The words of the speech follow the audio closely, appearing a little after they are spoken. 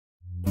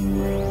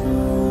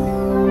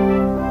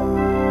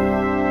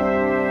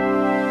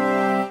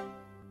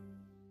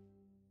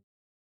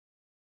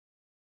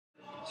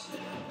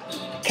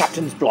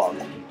Captain's Blog.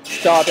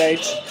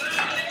 Stardate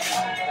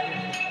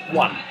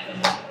 1.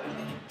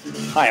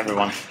 Hi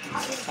everyone,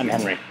 I'm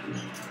Henry.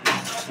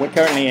 We're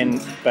currently in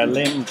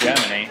Berlin,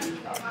 Germany,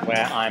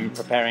 where I'm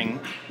preparing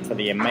for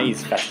the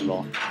Amaze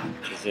Festival,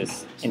 which is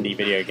this indie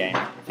video game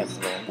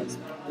festival that's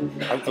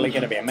hopefully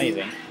going to be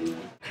amazing.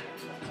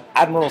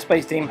 Admiral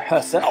Space Team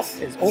herself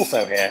is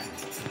also here,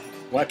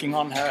 working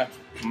on her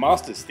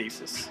master's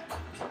thesis.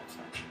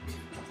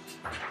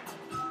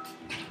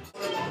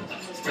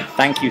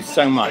 Thank you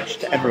so much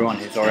to everyone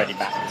who's already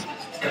backed.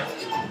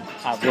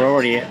 We're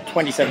already at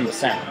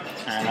 27%,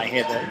 and I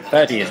hear that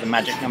 30 is the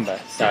magic number,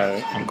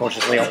 so I'm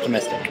cautiously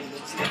optimistic.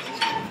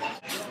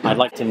 I'd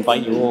like to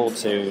invite you all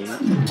to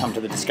come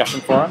to the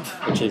discussion forum,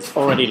 which is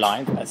already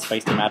live at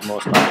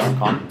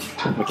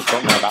spaceteamadmiralscott.com. We can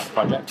talk more about the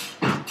project.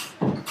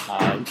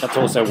 That's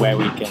also where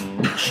we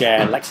can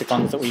share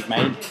lexicons that we've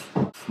made,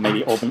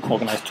 maybe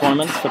organize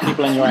tournaments for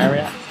people in your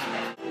area.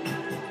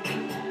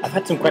 I've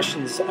had some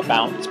questions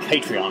about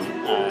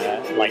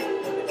Patreon, like,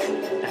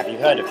 have you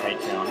heard of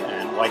Patreon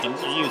and why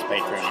didn't you use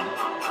Patreon?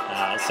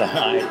 So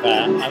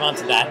I've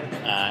answered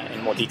that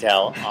in more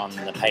detail on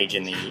the page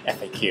in the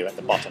FAQ at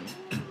the bottom.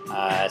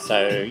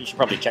 So you should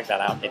probably check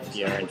that out if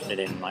you're interested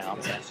in my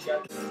answer.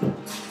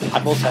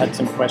 I've also had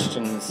some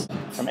questions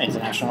from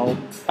international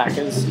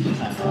backers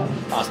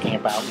asking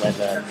about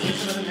whether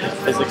the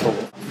physical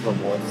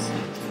rewards,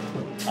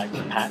 like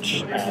the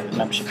patch, the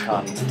membership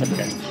card and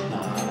certificate,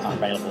 are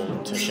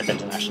available to ship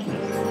internationally.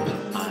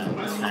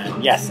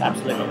 And yes,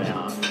 absolutely they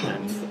are.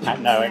 And at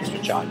no extra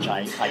charge.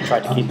 I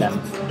tried to keep them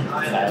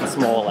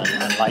small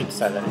and light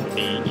so that it would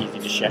be easy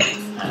to ship,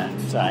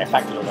 and I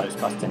factored all those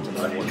costs into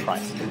the reward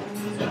price.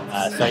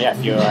 So yeah,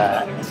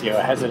 if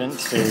you're hesitant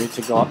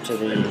to go up to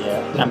the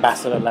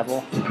ambassador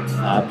level,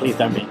 please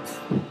don't be.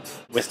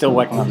 We're still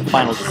working on the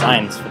final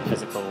designs for the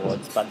physical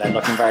rewards, but they're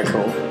looking very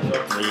cool.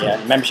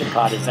 The membership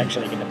card is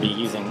actually going to be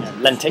using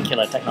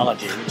lenticular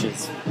technology, which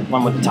is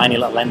one with the tiny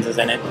little lenses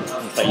in it,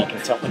 and so you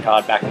can tilt the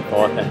card back and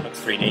forth and it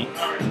looks 3D.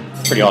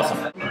 It's pretty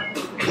awesome.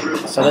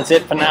 So that's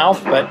it for now,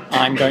 but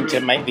I'm going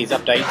to make these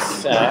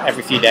updates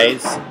every few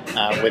days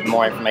with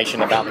more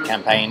information about the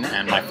campaign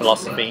and my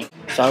philosophy.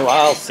 So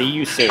I'll see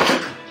you soon.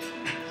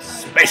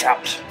 Space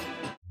out!